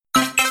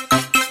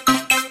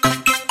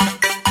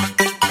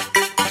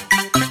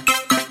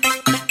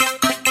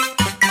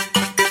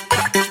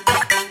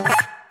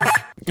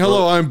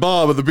I'm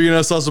Bob of the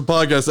BNS Awesome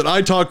Podcast, and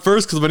I talk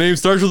first because my name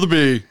starts with a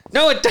B.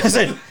 No, it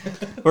doesn't.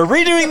 We're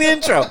redoing the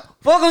intro.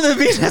 Welcome to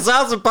the BNS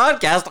Awesome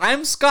Podcast.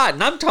 I'm Scott,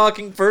 and I'm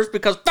talking first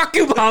because fuck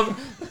you, Bob.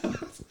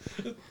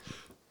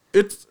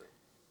 It's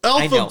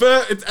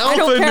alphabet. It's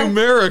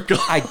alphanumerical.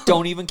 I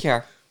don't even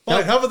care.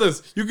 Fine, how about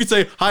this? You could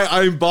say,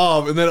 hi, I'm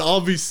Bob, and then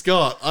I'll be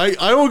Scott.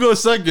 I will go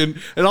second,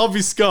 and I'll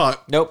be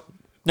Scott. Nope.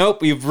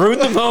 You've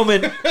ruined the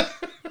moment.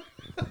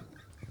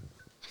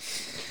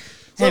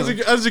 So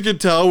as you can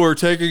tell, we're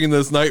taking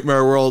this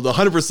Nightmare World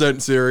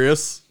 100%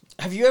 serious.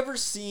 Have you ever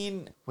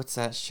seen, what's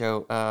that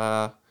show?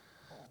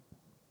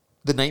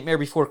 The Nightmare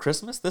Before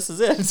Christmas? This is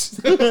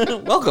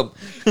it. Welcome.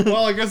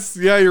 Well, I guess,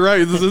 yeah, you're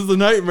right. This is the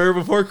Nightmare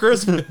Before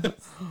Christmas.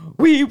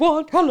 We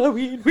want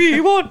Halloween.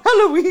 We want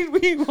Halloween.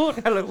 We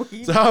want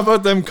Halloween. So how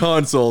about them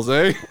consoles,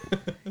 eh?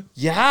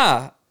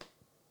 Yeah.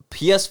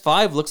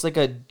 PS5 looks like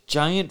a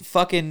giant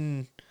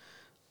fucking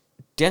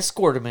desk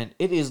ornament.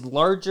 It is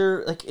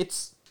larger. Like,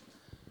 it's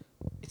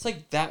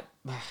like that.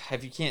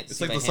 If you can't see It's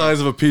like my the hand.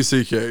 size of a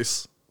PC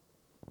case.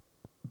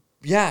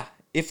 Yeah,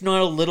 if not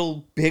a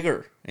little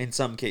bigger in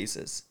some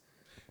cases.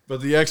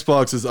 But the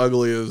Xbox is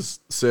ugly as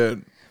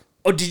sin.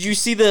 Oh, did you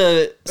see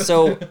the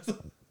so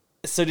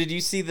did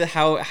you see the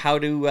how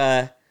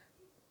to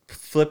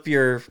flip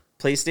your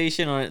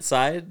PlayStation on its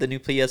side, the new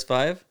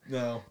PS5?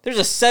 No. There's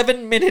a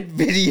 7-minute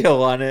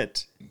video on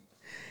it.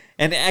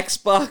 And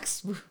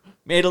Xbox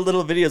made a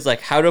little video. It's like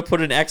how to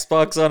put an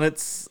Xbox on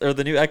its, or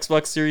the new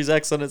Xbox Series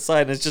X on its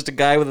side. And it's just a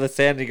guy with a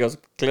stand and he goes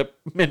clip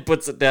and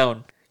puts it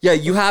down. Yeah,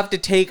 you have to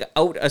take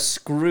out a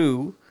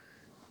screw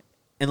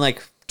and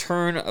like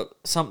turn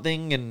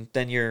something and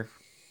then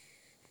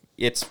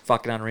it's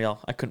fucking unreal.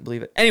 I couldn't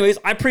believe it. Anyways,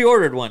 I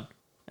pre-ordered one,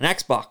 an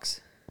Xbox.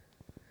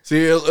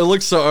 See, it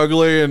looks so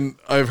ugly, and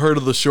I've heard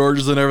of the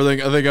shortages and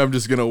everything. I think I'm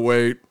just going to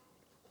wait.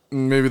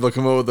 Maybe they'll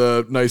come out with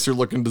a nicer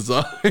looking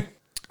design.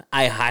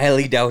 I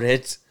highly doubt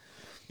it.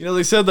 You know,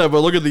 they said that,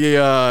 but look at the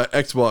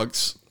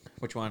Xbox.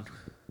 Which one?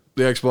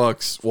 The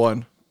Xbox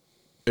One.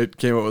 It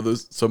came out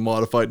with some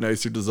modified,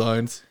 nicer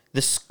designs.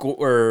 The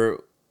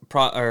or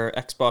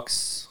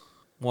Xbox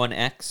One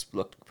X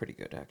looked pretty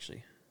good,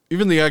 actually.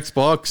 Even the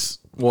Xbox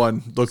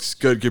One looks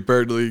good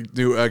compared to the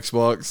new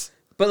Xbox.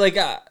 But like,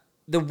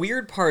 the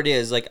weird part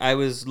is, like, I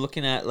was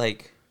looking at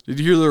like. Did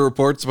you hear the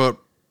reports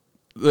about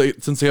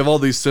since they have all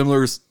these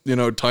similar,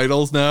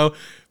 titles now,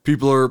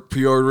 people are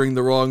pre-ordering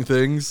the wrong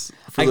things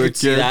for their kids? I could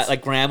see that,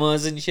 like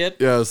grandmas and shit.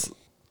 Yes.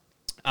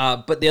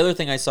 But the other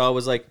thing I saw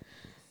was like,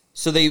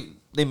 so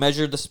they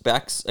measured the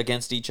specs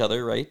against each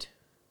other, right?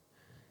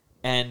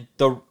 And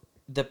the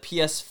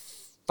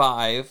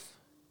PS5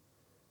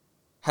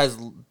 has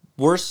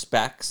worse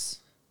specs,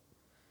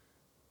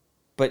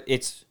 but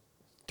it's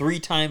 3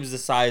 times the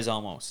size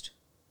almost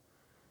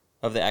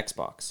of the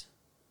Xbox.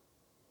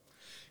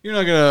 You're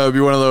not going to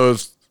be one of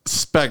those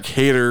spec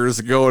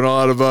haters going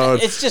on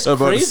about, it's just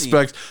about crazy.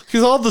 specs.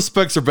 Because all the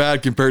specs are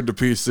bad compared to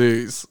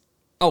PCs.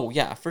 Oh,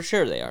 yeah, for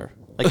sure they are.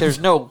 Like, there's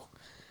no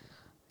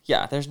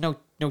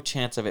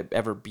chance of it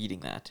ever beating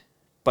that.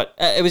 But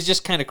it was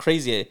just kind of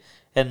crazy.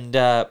 And,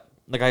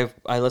 like,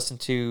 I listened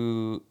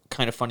to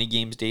Kind of Funny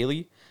Games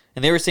Daily,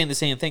 and they were saying the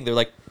same thing. They're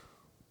like,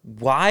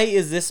 why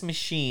is this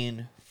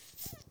machine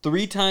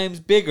 3 times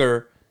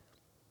bigger,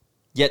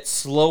 yet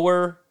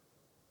slower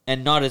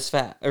and not as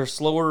fast, or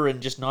slower and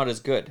just not as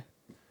good?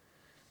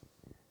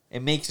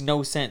 It makes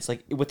no sense.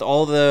 Like, with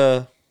all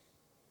the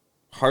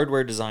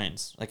hardware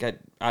designs, like,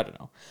 I don't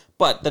know.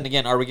 But then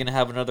again, are we going to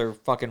have another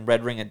fucking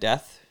Red Ring of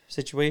Death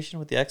situation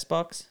with the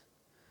Xbox?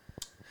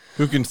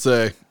 Who can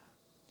say?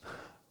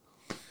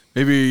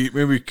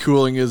 Maybe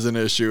cooling is an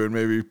issue, and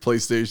maybe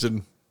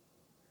PlayStation.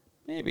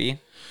 Maybe.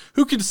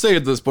 Who can say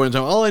at this point in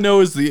time? All I know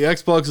is the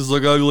Xboxes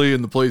look ugly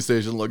and the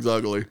PlayStation looks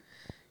ugly.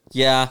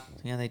 Yeah,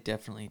 they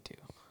definitely do.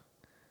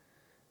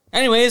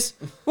 Anyways,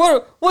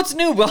 what's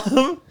new,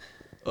 Bob?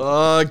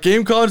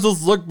 Game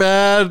consoles look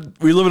bad.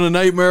 We live in a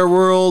nightmare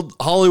world.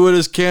 Hollywood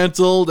is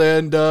canceled,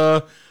 and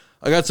I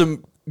got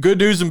some good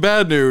news and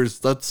bad news.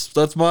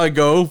 That's my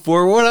go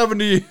for. What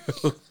happened to you?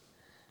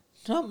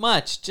 Not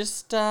much.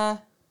 Just living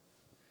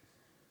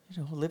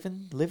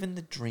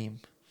the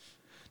dream.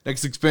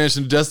 Next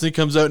expansion of Destiny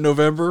comes out in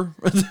November.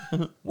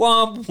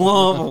 Womp womp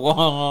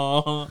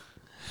womp.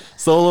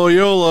 Solo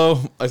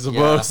YOLO, I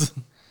suppose.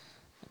 Yeah.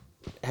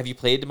 Have you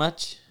played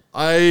much?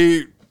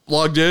 I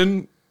logged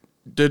in,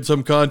 did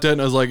some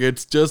content. I was like,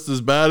 it's just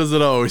as bad as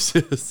it always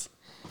is.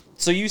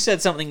 So you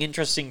said something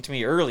interesting to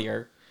me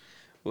earlier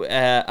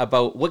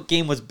about what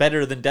game was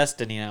better than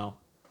Destiny now.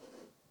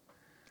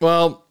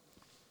 Well,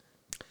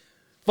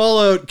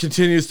 Fallout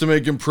continues to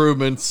make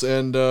improvements,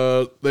 and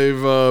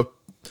they've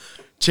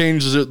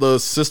changed the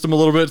system a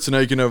little bit, so now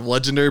you can have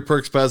legendary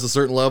perks past a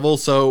certain level.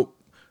 So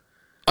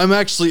I'm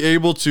actually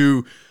able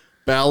to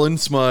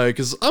balance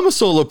because I'm a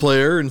solo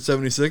player in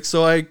 76,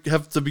 so I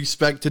have to be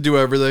spec'd to do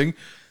everything.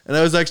 And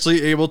I was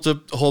actually able to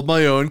hold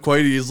my own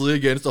quite easily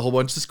against a whole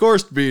bunch of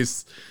Scorched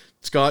Beasts.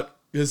 Scott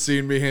has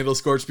seen me handle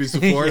Scorched Beasts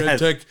before, and it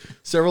took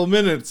several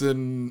minutes,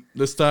 and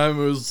this time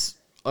it was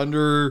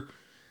under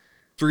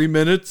 3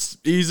 minutes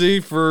easy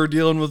for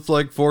dealing with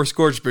like 4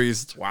 Scorch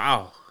Beasts.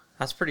 Wow,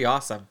 that's pretty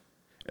awesome.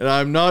 And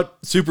I'm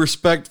not super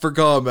spec'd for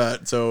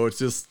combat, so it's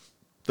just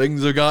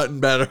things have gotten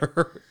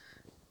better.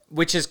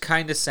 Which is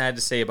kind of sad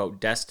to say about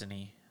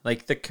Destiny.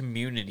 Like, the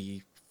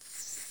community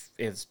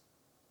is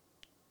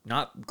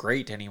not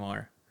great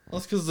anymore.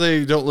 That's because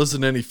they don't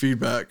listen to any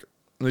feedback.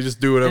 They just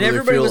do whatever And they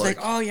everybody feel was like.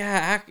 like, oh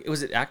yeah,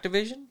 was it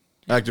Activision?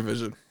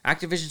 Activision.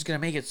 Activision's going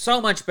to make it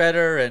so much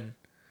better, and...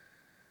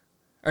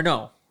 Or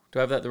no, do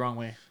I have that the wrong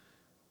way?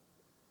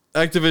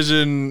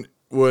 Activision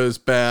was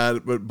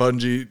bad, but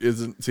Bungie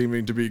isn't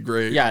seeming to be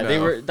great. Yeah,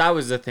 now. that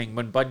was the thing.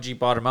 When Bungie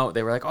bought them out,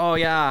 they were like, oh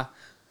yeah,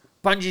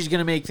 Bungie's going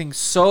to make things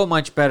so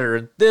much better,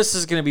 and this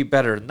is going to be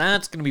better, and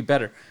that's going to be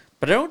better.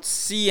 But I don't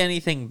see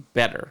anything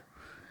better.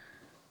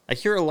 I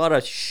hear a lot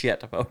of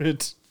shit about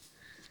it.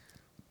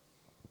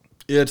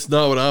 Yeah, it's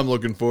not what I'm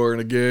looking for in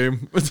a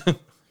game.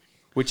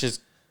 Which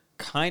is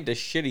kind of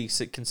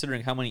shitty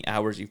considering how many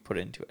hours you've put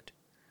into it.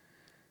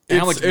 And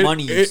how much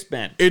money you've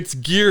spent. It's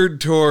geared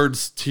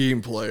towards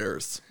team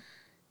players.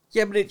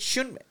 Yeah, but it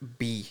shouldn't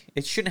be.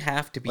 It shouldn't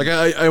have to be. Like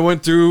I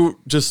went through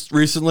just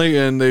recently,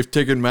 and they've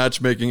taken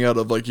matchmaking out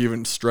of like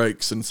even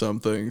strikes and some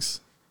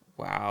things.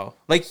 Wow.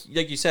 Like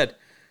you said,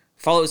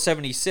 Fallout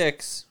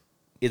 76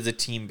 is a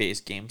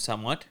team-based game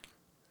somewhat.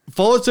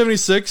 Fallout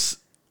 76,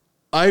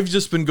 I've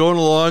just been going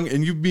along,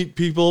 and you meet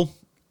people.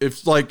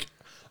 If like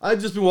I've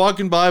just been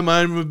walking by,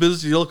 minding my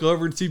business, you look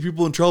over and see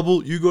people in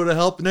trouble, you go to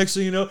help. The next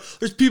thing you know,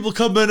 there's people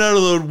coming out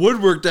of the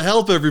woodwork to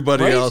help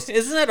everybody Right? else.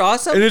 Isn't that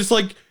awesome? And it's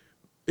like,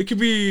 it could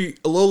be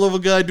a low-level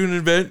guy doing an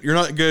event. You're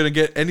not going to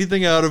get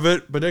anything out of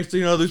it. But next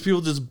thing you know, there's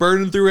people just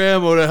burning through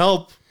ammo to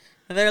help.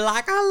 And they're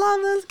like, I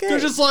love this game. They're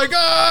just like,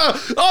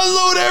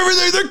 unload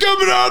everything. They're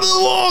coming out of the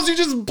walls. You're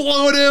just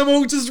blowing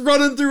ammo, just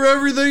running through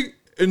everything.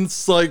 And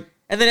it's like...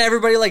 And then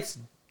everybody likes...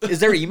 Is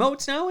there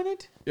emotes now in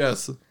it?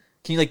 Yes.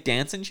 Can you like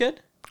dance and shit?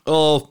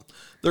 Oh,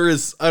 there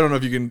is... I don't know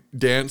if you can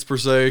dance per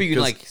se. But you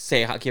can like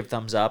say, give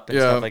thumbs up and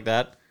Yeah. stuff like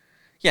that.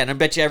 Yeah, and I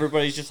bet you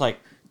everybody's just like,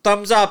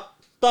 thumbs up,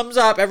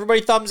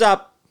 everybody thumbs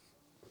up.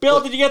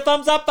 Bill, did you get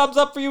thumbs up? Thumbs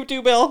up for you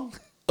too, Bill.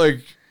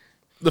 Like...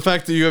 The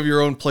fact that you have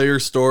your own player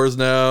stores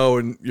now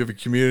and you have a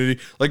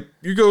community, like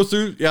you go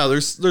through, yeah,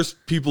 there's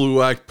people who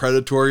act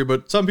predatory,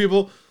 but some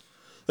people,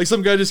 like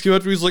some guy just came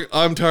up to me, he's like,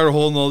 I'm tired of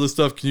holding all this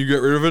stuff. Can you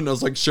get rid of it? And I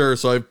was like, sure.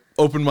 So I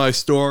opened my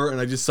store and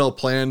I just sell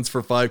plans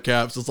for 5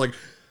 caps. It's like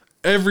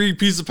every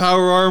piece of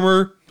power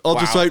armor,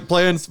 ultrasight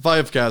plans,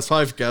 5 caps,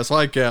 5 caps,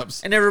 5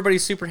 caps. And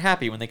everybody's super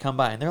happy when they come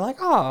by and they're like,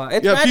 oh,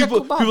 it's Yeah,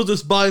 magical. people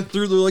just buy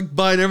through, they're like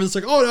buying everything. It's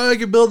like, oh, now I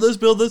can build this,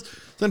 build this.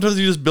 Sometimes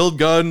you just build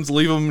guns,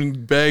 leave them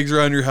in bags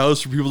around your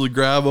house for people to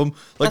grab them.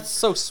 Like, That's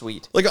so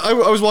sweet. Like I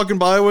was walking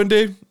by one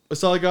day, I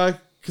saw a guy,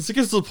 because it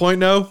gets to the point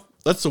now,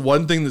 that's the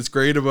one thing that's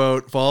great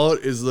about Fallout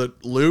is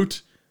that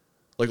loot,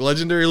 like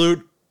legendary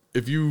loot,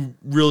 if you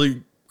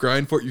really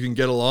grind for it, you can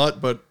get a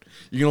lot, but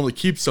you can only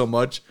keep so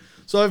much.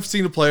 So I've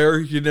seen a player,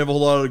 he didn't have a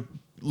whole lot of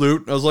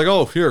loot. I was like,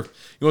 oh, here,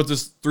 you want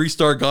this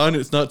 3-star gun?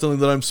 It's not something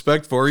that I'm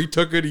spec'd for. He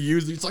took it, he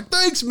used it. He's like,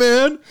 thanks,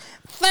 man.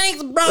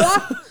 Thanks,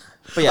 brother.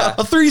 But yeah,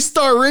 A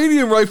 3-star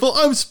radium rifle,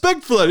 I'm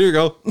spec'd for that. Here you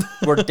go.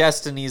 where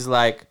Destiny's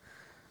like,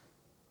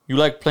 you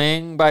like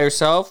playing by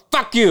yourself?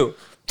 Fuck you.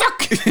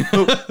 Fuck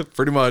you.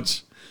 Pretty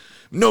much.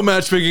 No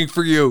matchmaking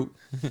for you.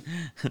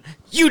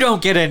 You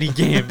don't get any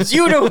games.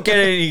 You don't get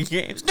any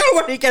games.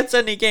 Nobody gets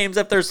any games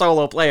if they're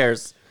solo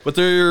players. But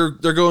they're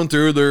going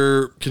through,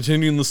 they're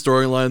continuing the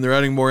storyline, they're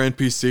adding more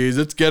NPCs.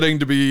 It's getting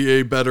to be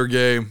a better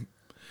game.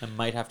 I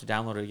might have to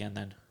download it again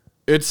then.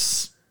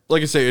 It's,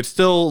 like I say, it's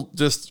still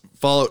just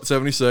Fallout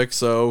 76,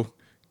 so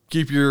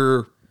keep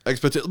your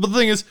expectations. But the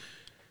thing is,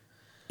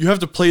 you have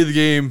to play the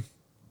game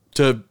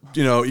to,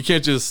 you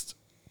can't just...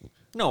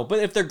 No, but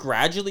if they're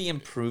gradually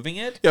improving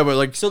it... Yeah, but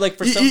like... So like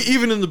for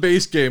even in the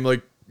base game,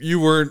 like, you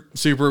weren't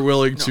super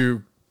willing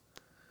to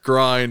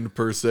grind,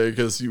 per se,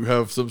 because you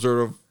have some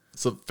sort of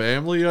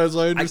family, as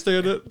I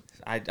understand it.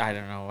 I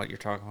don't know what you're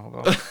talking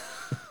about.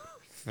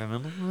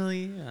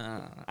 Family?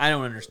 I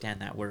don't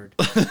understand that word.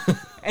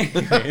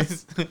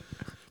 Anyways.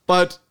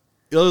 But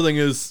the other thing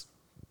is,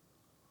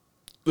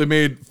 they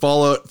made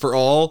Fallout for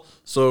all,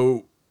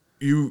 so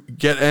you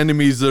get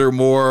enemies that are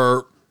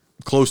more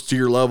close to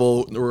your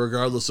level,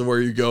 regardless of where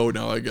you go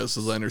now, I guess,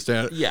 as I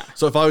understand it. Yeah.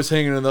 So if I was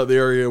hanging in that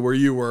area where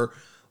you were,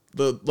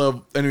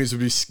 the enemies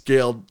would be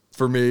scaled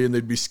for me, and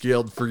they'd be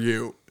scaled for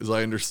you, as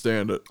I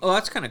understand it. Oh,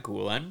 that's kind of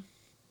cool, then.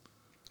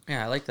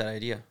 Yeah, I like that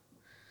idea.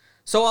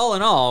 So all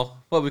in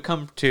all, what we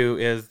come to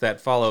is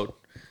that Fallout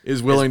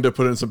Is willing to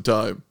put in some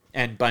time,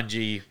 and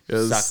Bungie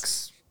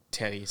sucks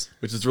teddies.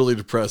 which is really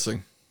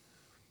depressing.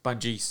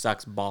 Bungie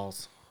sucks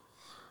balls.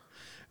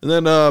 And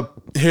then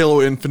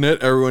Halo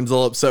Infinite, everyone's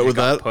all upset with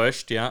Got that.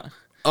 pushed, yeah.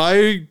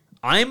 I'm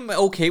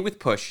okay with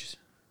push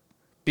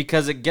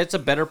because it gets a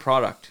better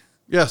product.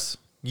 yes.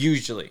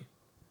 Usually.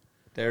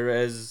 There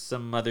is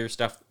some other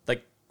stuff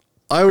like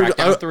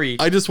Crackdown 3.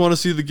 I just want to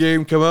see the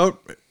game come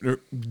out,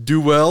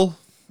 do well.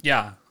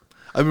 Yeah.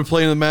 I've been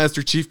playing the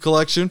Master Chief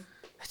Collection.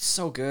 It's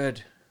so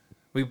good.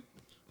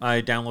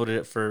 I downloaded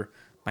it for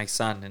my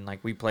son and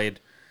like we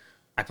played.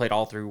 I played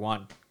all through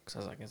 1 because I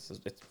was like, it's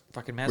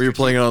fucking Master Were you Chief.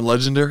 playing it on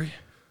Legendary?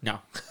 No.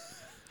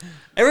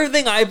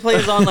 Everything I play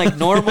is on like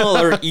normal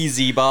or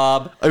easy,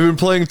 Bob. I've been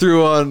playing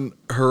through on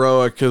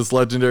Heroic because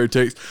Legendary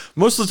takes...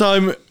 Most of the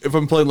time, if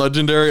I'm playing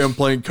Legendary, I'm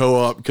playing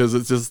co-op because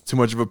it's just too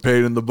much of a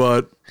pain in the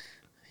butt.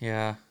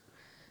 Yeah.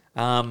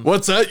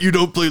 What's that? You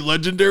don't play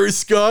Legendary,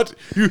 Scott?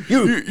 You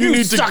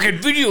need suck at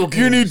video games.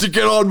 You need to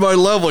get on my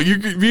level.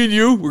 Me and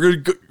you, we're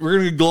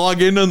gonna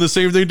log in on the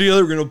same thing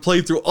together. We're gonna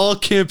play through all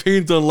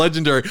campaigns on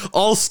Legendary,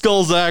 all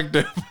skulls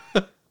active.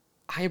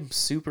 I'm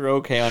super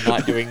okay on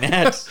not doing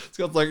that.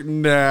 Scott's like,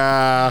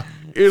 nah,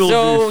 it'll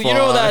be fine. You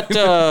know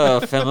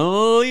that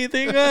family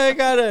thing I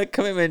got a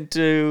commitment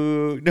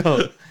to?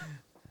 No.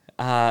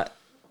 What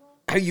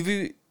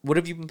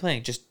have you been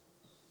playing? Just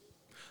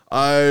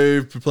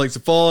I've been playing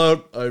some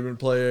Fallout. I've been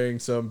playing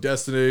some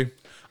Destiny.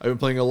 I've been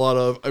playing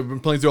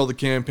through all the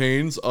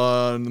campaigns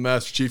on the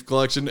Master Chief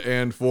Collection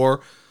and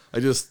 4.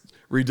 I just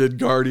redid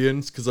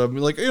Guardians because I've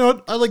been like, you know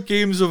what? I like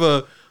games of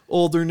a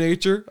older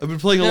nature. I've been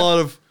playing a lot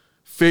of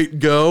Fate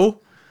Go.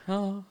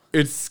 oh.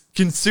 It's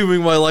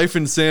consuming my life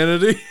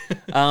insanity.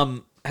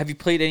 Have you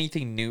played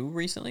anything new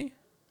recently?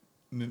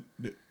 New?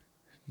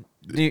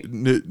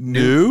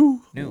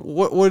 New.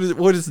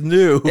 What is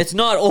new? It's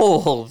not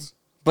old,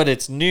 but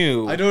it's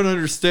new. I don't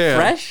understand.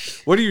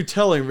 Fresh? What are you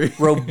telling me?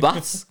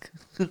 Robust?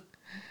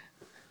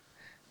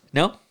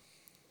 No?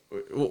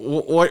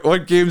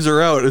 What games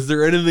are out? Is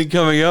there anything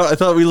coming out? I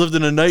thought we lived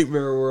in a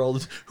nightmare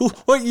world.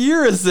 What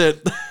year is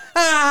it?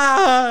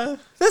 The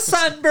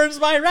sun burns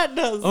my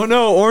retinas. Oh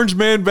no, Orange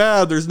Man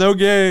bad. There's no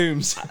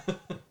games.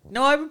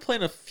 No, I've been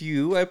playing a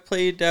few. I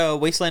played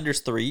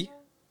Wastelanders 3.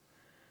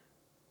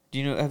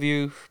 Have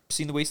you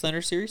seen the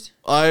Wastelanders series?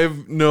 I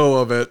know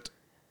of it.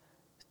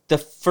 The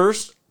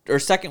first or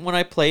second one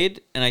I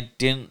played, and I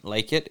didn't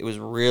like it. It was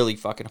really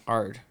fucking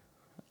hard.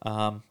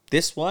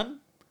 This one,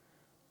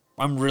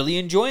 I'm really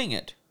enjoying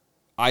it.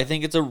 I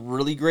think it's a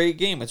really great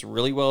game. It's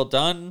really well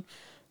done.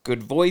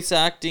 Good voice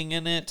acting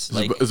in it.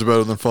 Is it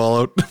better than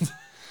Fallout?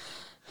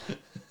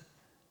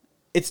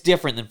 It's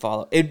different than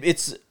Fallout.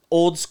 It's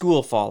old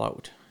school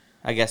Fallout,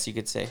 I guess you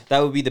could say. That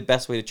would be the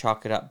best way to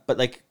chalk it up.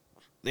 But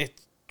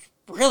it's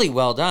really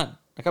well done.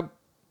 I've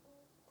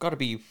got to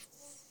be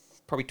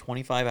probably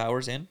 25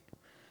 hours in.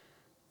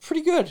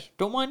 Pretty good.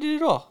 Don't mind it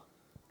at all.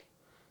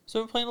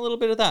 So I'm playing a little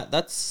bit of that.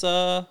 That's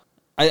I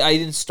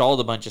installed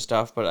a bunch of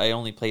stuff, but I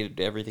only played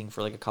everything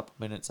for like a couple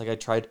minutes. I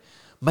tried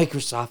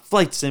Microsoft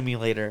Flight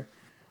Simulator.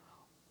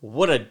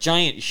 What a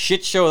giant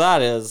shit show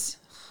that is.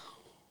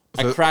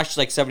 I crashed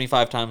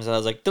 75 times and I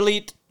was like,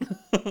 delete.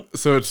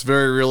 So it's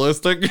very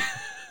realistic.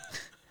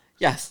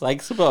 Yes, I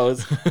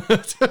suppose.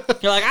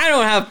 You're like, I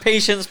don't have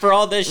patience for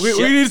all this shit.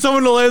 We need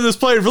someone to land this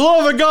plane. For the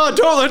love of God,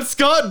 don't let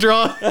Scott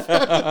drive.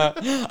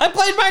 I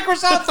played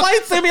Microsoft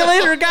Flight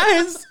Simulator,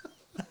 guys.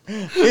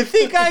 You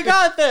think I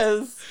got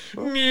this?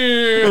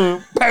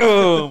 Boom.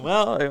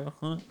 Well,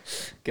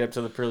 get up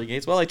to the pearly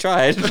gates. Well, I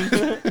tried.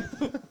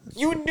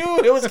 You knew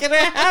it was going to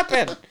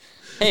happen.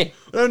 Hey.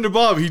 Under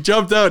Bob, he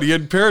jumped out. He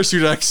had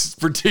parachute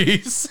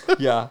expertise.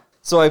 Yeah.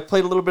 So I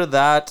played a little bit of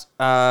that.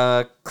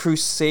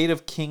 Crusade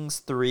of Kings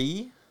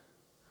 3.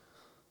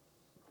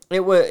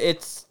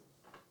 It's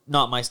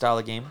not my style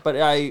of game, but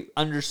I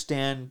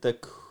understand the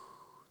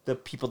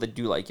people that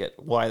do like it,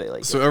 why they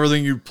like it. So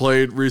everything you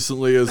played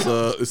recently is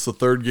the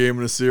third game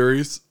in a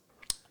series?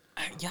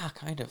 Yeah,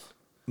 kind of.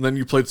 And then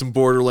you played some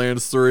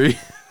Borderlands 3.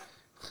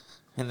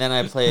 And then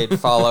I played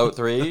Fallout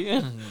 3,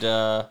 and...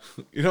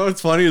 You know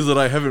what's funny is that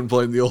I haven't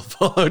played the old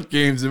Fallout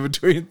games in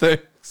between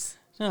things.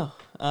 No.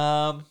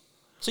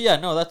 So yeah,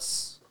 no,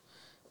 that's...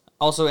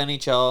 Also,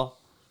 NHL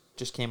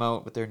just came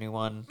out with their new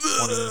one,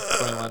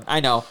 2021. I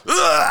know.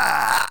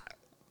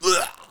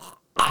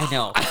 I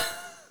know.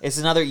 It's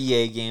another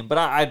EA game, but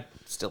I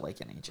still like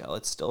NHL.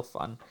 It's still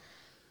fun.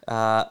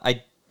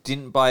 I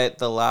didn't buy it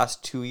the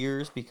last 2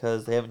 years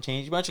because they haven't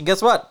changed much. And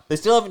guess what? They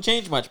still haven't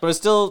changed much, but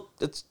it's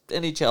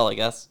NHL, I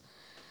guess.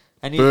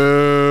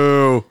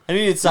 Boo! I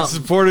needed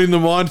something. Supporting the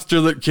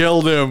monster that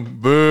killed him.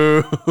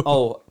 Boo!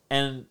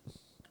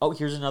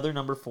 Here's another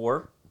number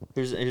 4.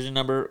 Here's a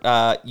number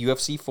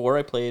UFC 4.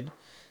 I played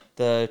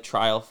the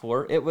trial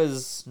 4. It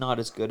was not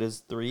as good as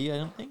 3. I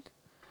don't think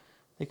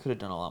they could have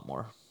done a lot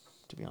more,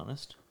 to be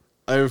honest.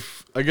 I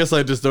guess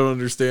I just don't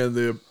understand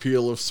the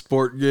appeal of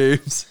sport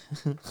games.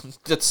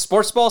 That's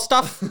sports ball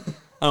stuff.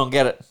 I don't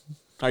get it.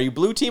 Are you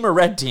blue team or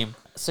red team?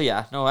 So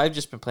yeah, no, I've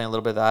just been playing a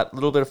little bit of that, a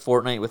little bit of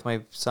Fortnite with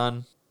my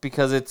son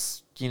because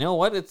it's, you know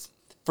what, it's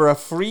for a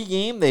free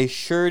game. They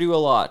sure do a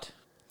lot.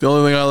 The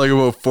only thing I like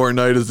about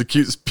Fortnite is it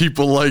keeps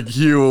people like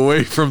you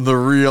away from the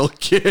real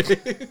game.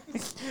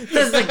 This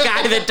is the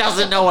guy that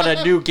doesn't know what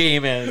a new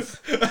game is.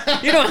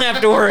 You don't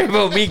have to worry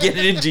about me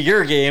getting into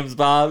your games,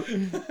 Bob.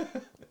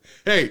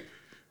 Hey,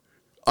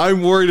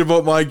 I'm worried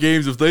about my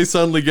games. If they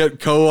suddenly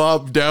get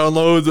co-op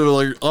downloads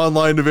or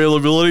online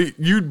availability,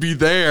 you'd be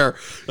there.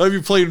 I'd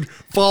be playing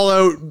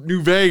Fallout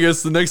New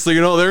Vegas. The next thing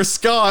you know, there's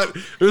Scott.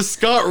 There's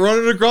Scott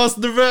running across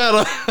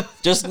Nevada.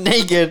 Just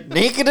naked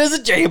as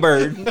a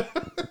jaybird.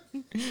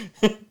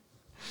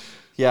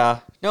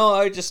 Yeah. No,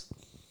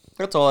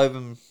 That's all I've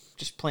been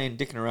just playing,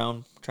 dicking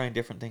around, trying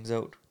different things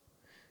out.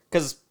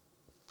 Because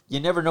you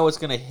never know what's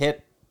going to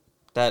hit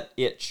that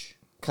itch.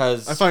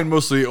 Because I find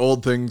mostly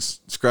old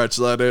things scratch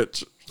that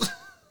itch.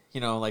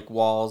 like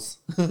walls.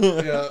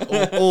 Yeah,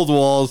 old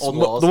walls. Old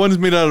walls. The ones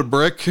made out of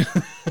brick.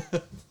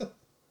 But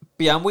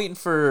yeah, I'm waiting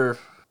for...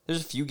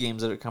 There's a few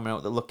games that are coming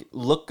out that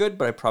look good,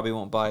 but I probably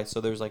won't buy.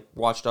 So there's like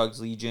Watch Dogs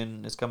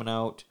Legion is coming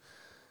out.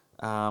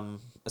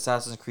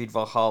 Assassin's Creed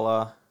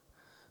Valhalla,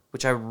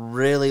 which I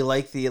really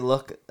like the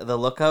look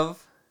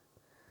of.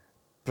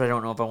 But I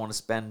don't know if I want to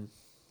spend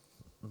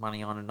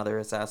money on another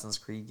Assassin's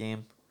Creed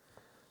game.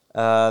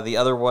 The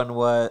other one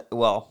was...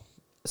 Well,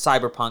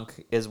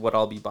 Cyberpunk is what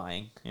I'll be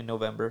buying in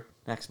November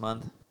next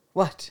month.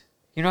 What?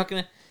 You're not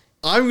going to...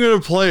 I'm going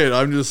to play it.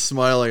 I'm just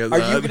smiling at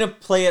that. Are you going to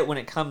play it when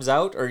it comes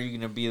out, or are you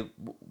going to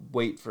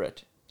wait for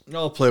it?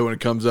 I'll play when it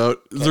comes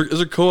out. Is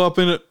there co-op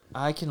in it?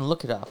 I can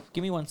look it up.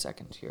 Give me 1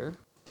 second here.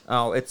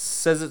 Oh, it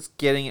says it's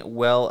getting it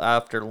well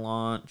after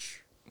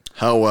launch.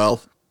 How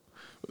well?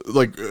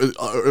 Like, we're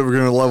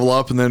going to level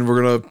up and then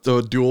we're going to do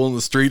a duel in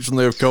the streets when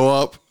they have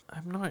co-op?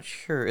 I'm not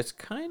sure. It's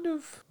kind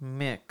of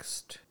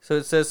mixed. So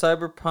it says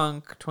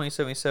Cyberpunk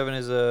 2077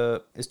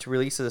 is to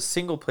release as a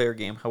single-player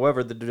game.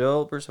 However, the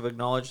developers have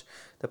acknowledged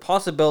the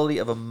possibility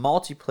of a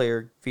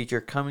multiplayer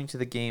feature coming to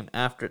the game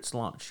after its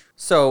launch.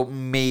 So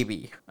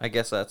maybe. I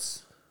guess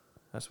that's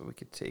what we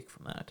could take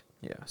from that.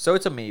 Yeah. So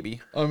it's a maybe.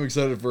 I'm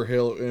excited for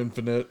Halo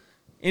Infinite.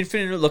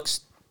 Infinite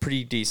looks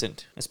pretty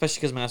decent, especially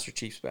because Master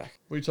Chief's back.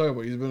 What are you talking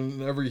about? He's been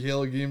in every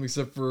Halo game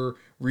except for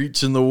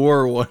Reach and the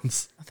War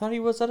ones. I thought he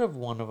was out of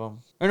one of them.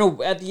 Or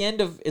no, at the end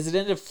of... Is it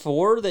end of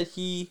 4 that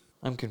he...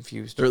 I'm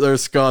confused.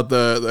 There's Scott,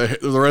 the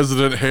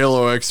resident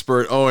Halo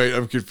expert. Oh wait,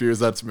 I'm confused.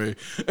 That's me.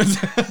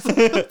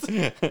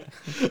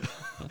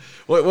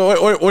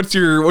 What's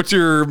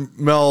your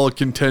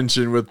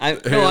malcontention with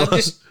Halo?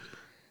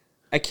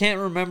 I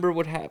can't remember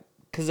what happened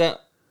because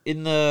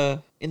in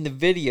the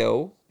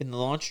video, in the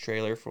launch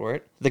trailer for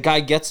it, the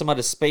guy gets them out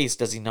of space,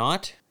 does he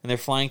not? And they're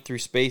flying through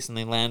space and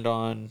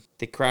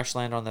they crash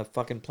land on the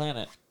fucking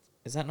planet.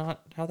 Is that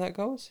not how that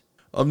goes?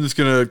 I'm just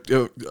gonna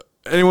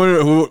anyone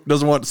who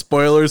doesn't want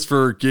spoilers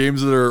for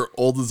games that are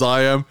old as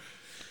I am.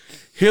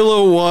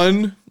 Halo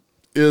 1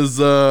 is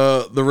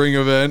the ring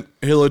event.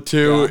 Halo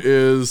 2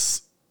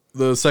 is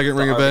the second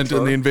ring event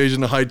and the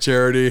invasion of High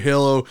Charity.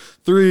 Halo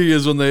 3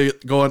 is when they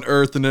go on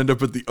Earth and end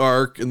up at the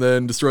Ark and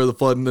then destroy the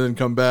Flood and then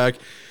come back.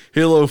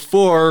 Halo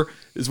 4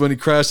 is when he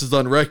crashes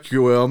on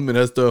Requiem and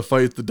has to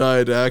fight the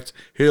Diadact.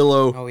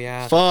 Halo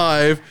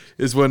 5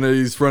 is when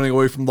he's running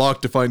away from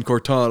Locke to find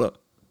Cortana.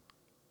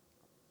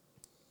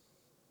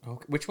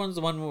 Okay. Which one's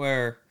the one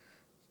where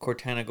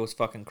Cortana goes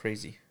fucking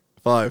crazy?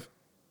 5.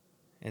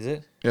 Is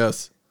it?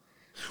 Yes.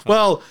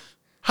 Well,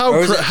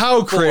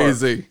 how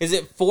crazy? Is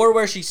it 4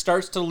 where she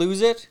starts to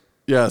lose it?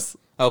 Yes.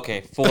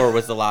 Okay, 4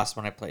 was the last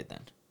one I played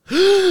then.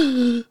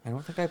 I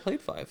don't think I played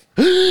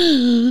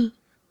 5.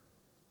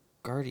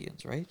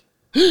 Guardians, right?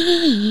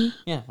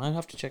 Yeah, I'll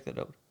have to check that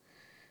out.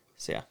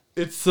 So yeah.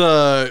 It's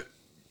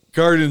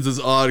Guardians is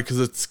odd because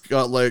it's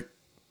got like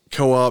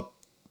co-op.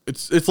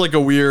 It's like a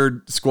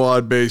weird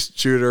squad-based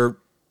shooter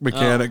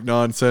mechanic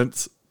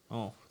nonsense.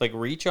 Oh, like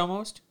Reach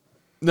almost?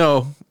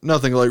 No,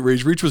 nothing like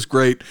Reach. Reach was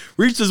great.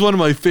 Reach is one of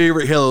my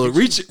favorite Halo.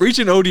 Reach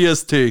and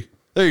ODST.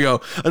 There you go.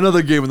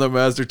 Another game with a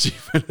Master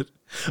Chief in it.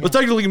 Yeah. Well,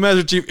 technically,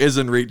 Master Chief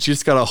isn't Reach. You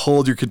just gotta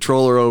hold your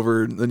controller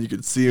over, and then you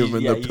can see him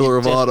in the Pillar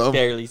of Autumn.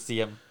 Barely see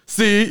him.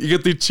 See, you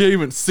get the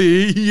achievement.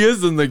 See, he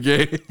is in the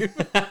game.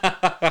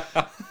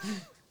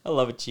 I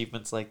love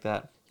achievements like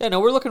that. Yeah,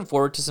 no, we're looking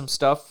forward to some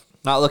stuff.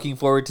 Not looking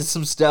forward to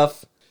some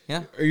stuff.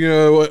 Yeah. You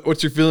know,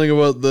 what's your feeling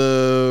about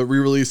the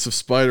re-release of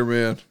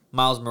Spider-Man?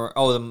 Miles Morales.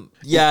 Oh,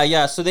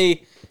 yeah. So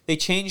they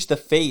changed the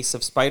face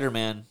of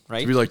Spider-Man, right?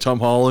 To be like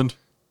Tom Holland?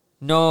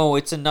 No,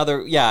 it's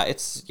another. Yeah,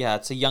 it's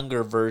a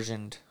younger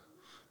version.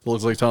 It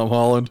looks like Tom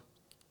Holland?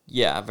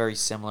 Yeah, very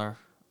similar.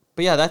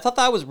 But yeah, I thought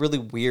that was really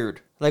weird.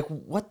 Like,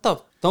 what the...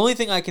 The only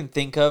thing I can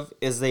think of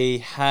is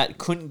they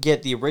couldn't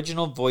get the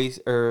original voice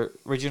or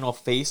original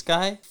face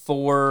guy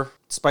for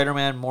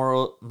Spider-Man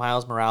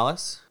Miles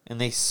Morales,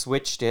 and they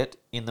switched it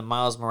in the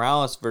Miles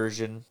Morales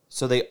version,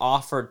 so they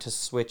offered to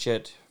switch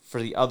it for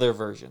the other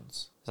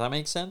versions. Does that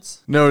make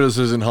sense? No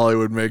decision in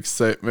Hollywood makes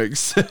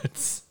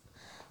sense.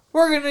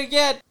 We're gonna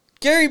get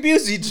Gary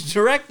Busey to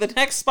direct the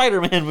next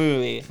Spider-Man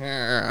movie.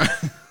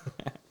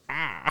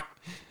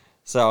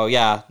 So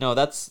yeah, no,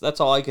 that's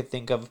all I could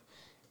think of.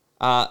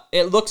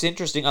 It looks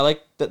interesting. I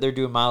like that they're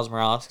doing Miles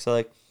Morales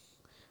because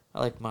I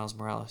like Miles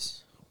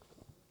Morales.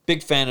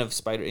 Big fan of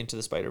Into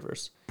the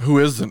Spider-Verse. Who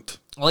isn't?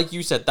 Like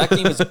you said, that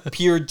game is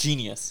pure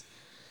genius.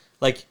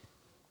 Like,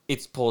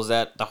 it pulls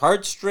at the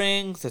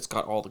heartstrings. It's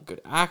got all the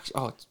good action.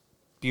 Oh, it's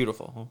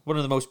beautiful. One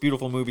of the most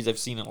beautiful movies I've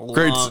seen in a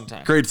long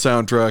time. Great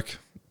soundtrack.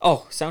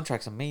 Oh,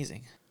 soundtrack's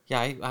amazing. Yeah,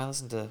 I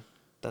listen to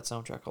that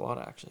soundtrack a lot,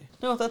 actually.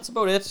 No, that's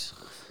about it.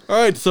 All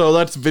right, so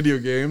that's video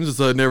games. It's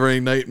a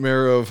never-ending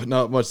nightmare of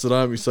not much that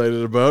I'm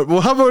excited about.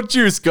 Well, how about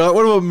you, Scott?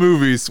 What about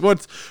movies?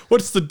 What's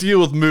the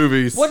deal with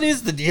movies? What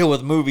is the deal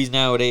with movies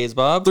nowadays,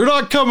 Bob? They're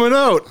not coming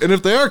out, and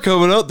if they are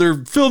coming out,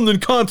 they're filmed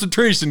in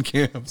concentration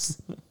camps.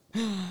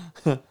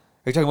 Are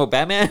you talking about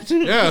Batman?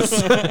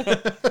 Yes.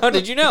 How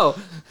did you know?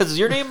 Is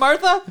your name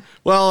Martha?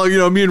 Well,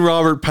 me and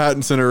Robert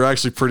Pattinson are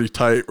actually pretty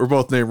tight. We're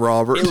both named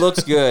Robert. It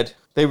looks good.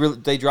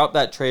 They dropped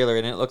that trailer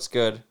and it looks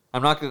good.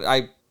 I'm not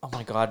gonna. Oh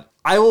my god!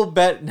 I will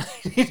bet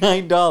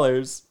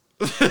 $99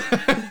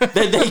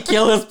 that they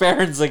kill his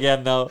parents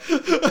again, though.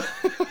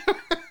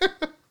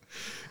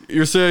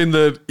 You're saying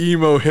that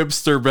emo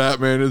hipster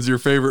Batman is your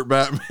favorite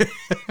Batman?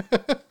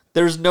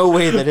 There's no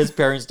way that his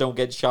parents don't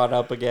get shot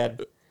up again.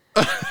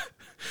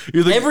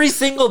 You think- Every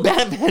single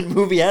Batman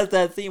movie has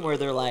that scene where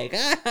they're like,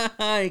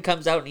 he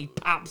comes out and he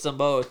pops them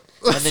both,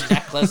 and the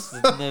necklace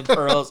and the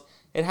pearls.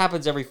 It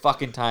happens every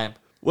fucking time.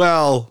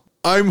 Well,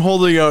 I'm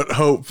holding out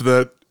hope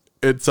that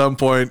at some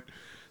point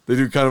they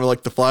do kind of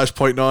like the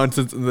Flashpoint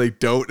nonsense and they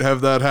don't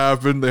have that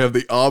happen. They have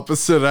the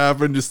opposite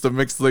happen just to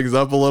mix things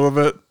up a little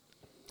bit.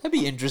 That'd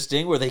be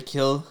interesting where they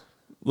kill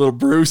Little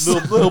Bruce.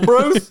 little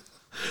Bruce.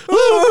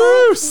 Little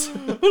Bruce.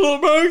 Little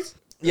Bruce.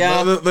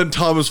 Yeah. Then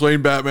Thomas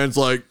Wayne Batman's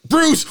like,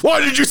 Bruce,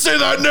 why did you say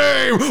that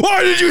name?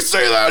 Why did you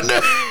say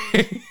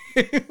that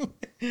name?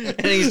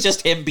 And he's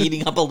just him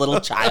beating up a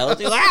little child.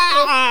 He's like,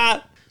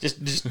 ah!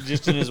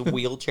 Just in his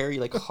wheelchair. He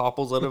like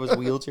hopples out of his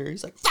wheelchair.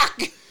 He's like, fuck.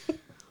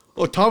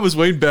 Oh, Thomas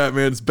Wayne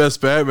Batman's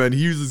best Batman. He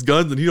uses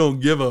guns and he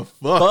don't give a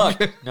fuck.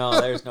 Fuck. No,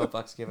 there's no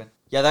fucks given.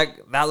 Yeah,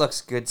 that looks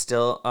good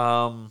still.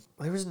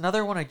 There was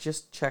another one I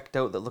just checked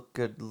out that looked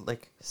good.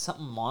 Like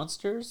something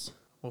monsters.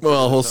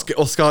 Well,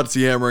 Scott's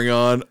yammering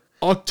on.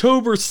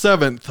 October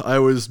 7th, I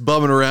was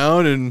bumming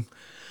around and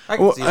I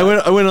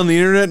went on the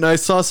internet and I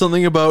saw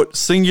something about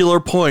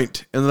Singular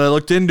Point, and then I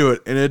looked into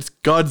it, and it's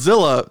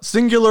Godzilla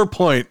Singular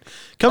Point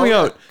coming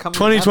out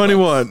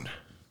 2021.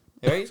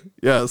 Right?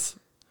 Yes.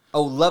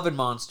 Oh, Love and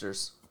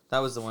Monsters. That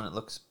was the one that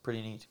looks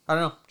pretty neat. I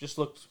don't know, just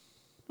looked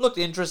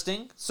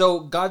interesting.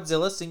 So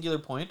Godzilla Singular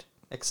Point.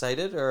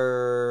 Excited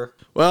or?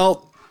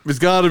 Well, it's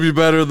got to be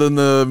better than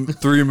the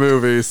 3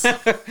 movies.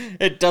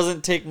 It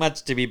doesn't take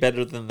much to be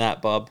better than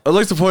that, Bob. I'd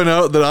like to point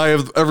out that I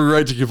have every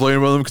right to complain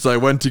about them because I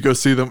went to go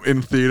see them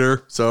in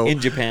theater. So In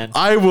Japan.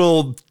 I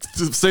will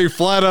say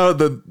flat out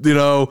that,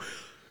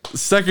 the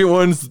second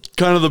one's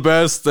kind of the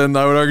best, and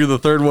I would argue the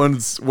third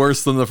one's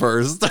worse than the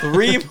first.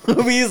 3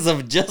 movies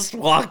of just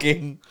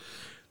walking.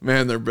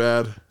 Man, they're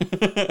bad.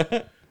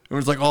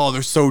 Everyone's like, oh,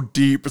 they're so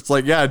deep. It's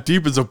like, yeah,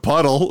 deep as a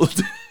puddle.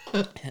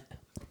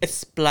 A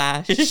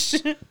splash.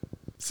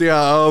 So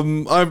yeah,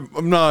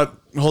 I'm not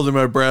holding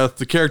my breath.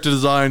 The character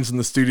designs and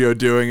the studio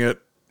doing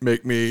it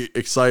make me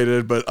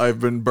excited, but I've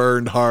been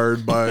burned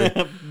hard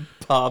by.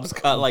 Bob's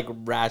got like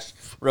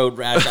road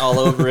rash all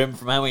over him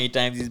from how many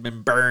times he's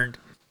been burned.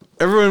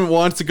 Everyone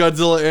wants a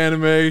Godzilla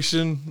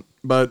animation,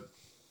 but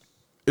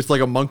it's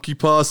like a monkey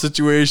paw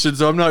situation,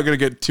 so I'm not gonna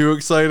get too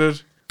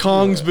excited.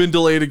 Kong's been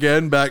delayed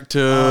again, back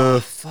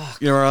to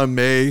around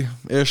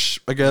May-ish,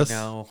 I guess.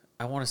 No,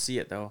 I want to see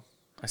it though.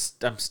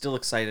 I'm still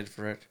excited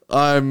for it.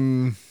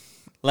 I'm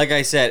Like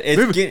I said,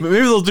 maybe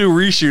they'll do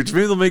reshoots.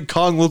 Maybe they'll make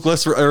Kong look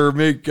less, or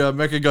make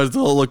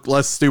Mechagodzilla look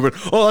less stupid.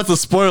 Oh, that's a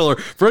spoiler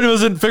for anyone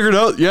who hasn't figured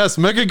out. Yes,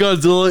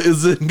 Mechagodzilla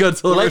is in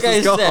Godzilla like I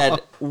vs. Kong. said,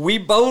 we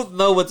both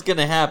know what's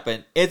gonna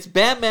happen. It's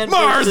Batman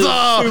versus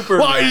Martha.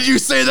 Superman. Why did you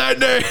say that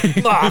name?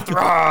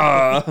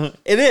 Mothra.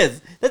 It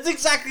is. That's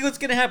exactly what's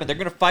gonna happen. They're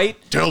gonna fight.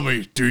 Tell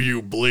me, do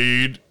you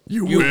bleed?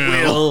 You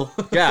will.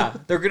 Yeah,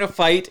 they're gonna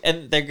fight,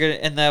 and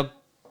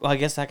well, I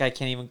guess that guy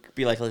can't even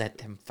be like, let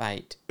them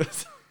fight.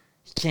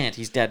 He can't.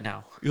 He's dead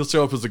now. He'll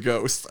show up as a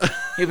ghost.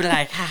 He'll be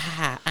like, ha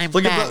ha ha, I'm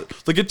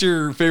back. Get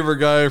your favorite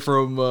guy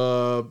from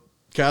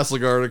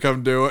Castlegar to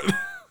come do it.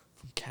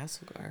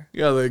 Castlegar?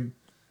 Yeah,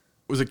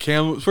 was it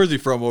Cam? Where's he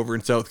from over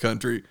in South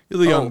Country?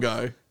 He's a young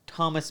guy.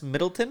 Thomas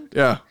Middleton?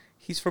 Yeah.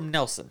 He's from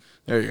Nelson.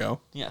 There you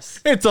go. Yes.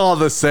 It's all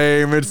the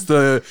same. It's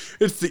the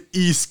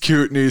East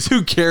Kootenays.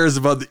 Who cares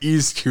about the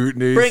East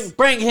Kootenays?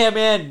 Bring him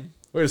in.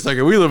 Wait a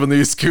second. We live in the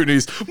East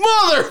Kootenays.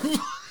 Mother.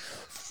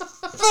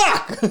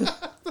 Fuck.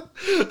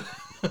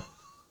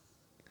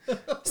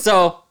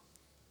 So,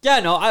 yeah,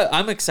 no,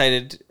 I'm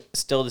excited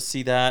still to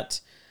see that.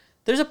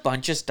 There's a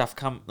bunch of stuff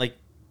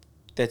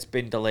that's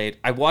been delayed.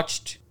 I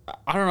don't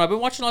know. I've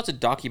been watching lots of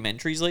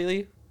documentaries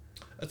lately.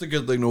 That's a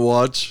good thing to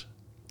watch.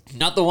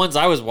 Not the ones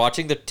I was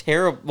watching. They're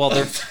terrible. Well,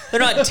 they're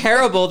not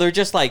terrible. They're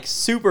just like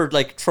super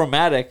like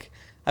traumatic.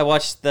 I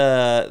watched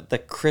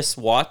the Chris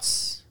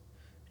Watts.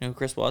 You know who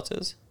Chris Watts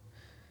is?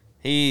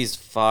 He's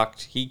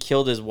fucked. He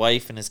killed his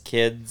wife and his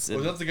kids.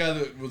 Was that the guy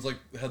that was like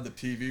had the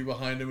TV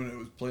behind him and it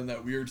was playing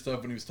that weird stuff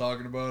and he was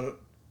talking about it?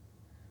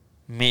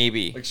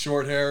 Maybe. Like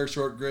short hair,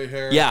 short gray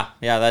hair. Yeah,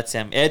 that's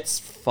him. It's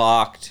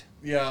fucked.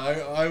 Yeah,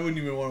 I wouldn't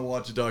even want to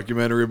watch a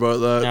documentary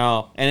about that.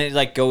 No, and it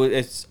like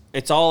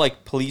it's all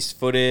like police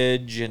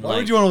footage and Why like.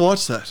 would you want to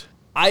watch that?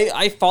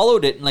 I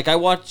followed it, and like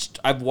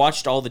I've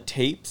watched all the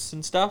tapes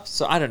and stuff.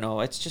 So I don't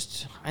know. It's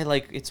just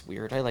it's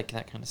weird. I like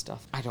that kind of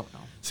stuff. I don't know.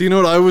 So you know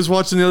what I was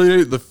watching the other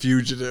day? The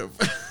Fugitive.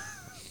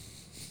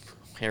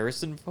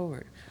 Harrison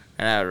Ford.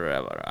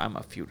 I'm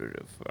a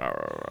fugitive.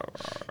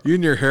 You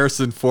and your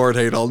Harrison Ford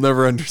hate, I'll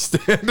never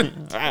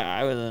understand.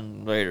 I was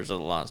in Raiders of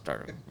the Lost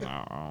Ark.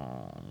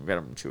 Get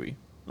him, Chewie.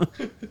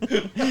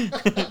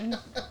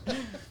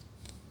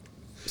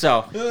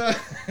 So,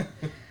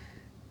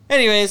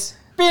 anyways,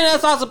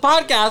 BNS Awesome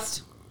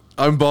Podcast.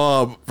 I'm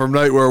Bob from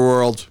Nightwear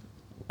World.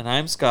 And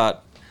I'm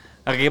Scott.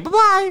 Okay,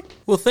 bye-bye.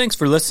 Well, thanks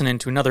for listening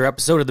to another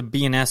episode of the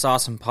BNS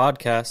Awesome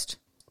Podcast.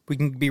 We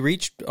can be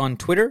reached on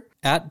Twitter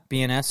at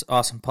BNS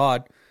Awesome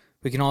Pod.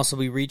 We can also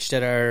be reached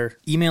at our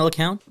email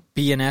account,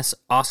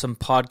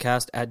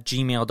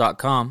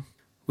 bnsawesomepodcast@gmail.com.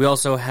 We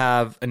also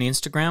have an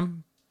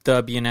Instagram,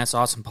 the BNS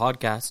Awesome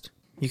Podcast.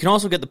 You can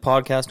also get the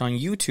podcast on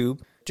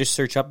YouTube. Just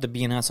search up the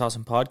BNS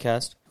Awesome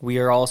Podcast. We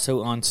are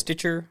also on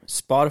Stitcher,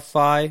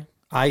 Spotify,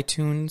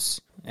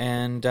 iTunes,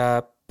 and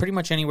pretty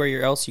much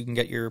anywhere else you can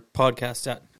get your podcasts at.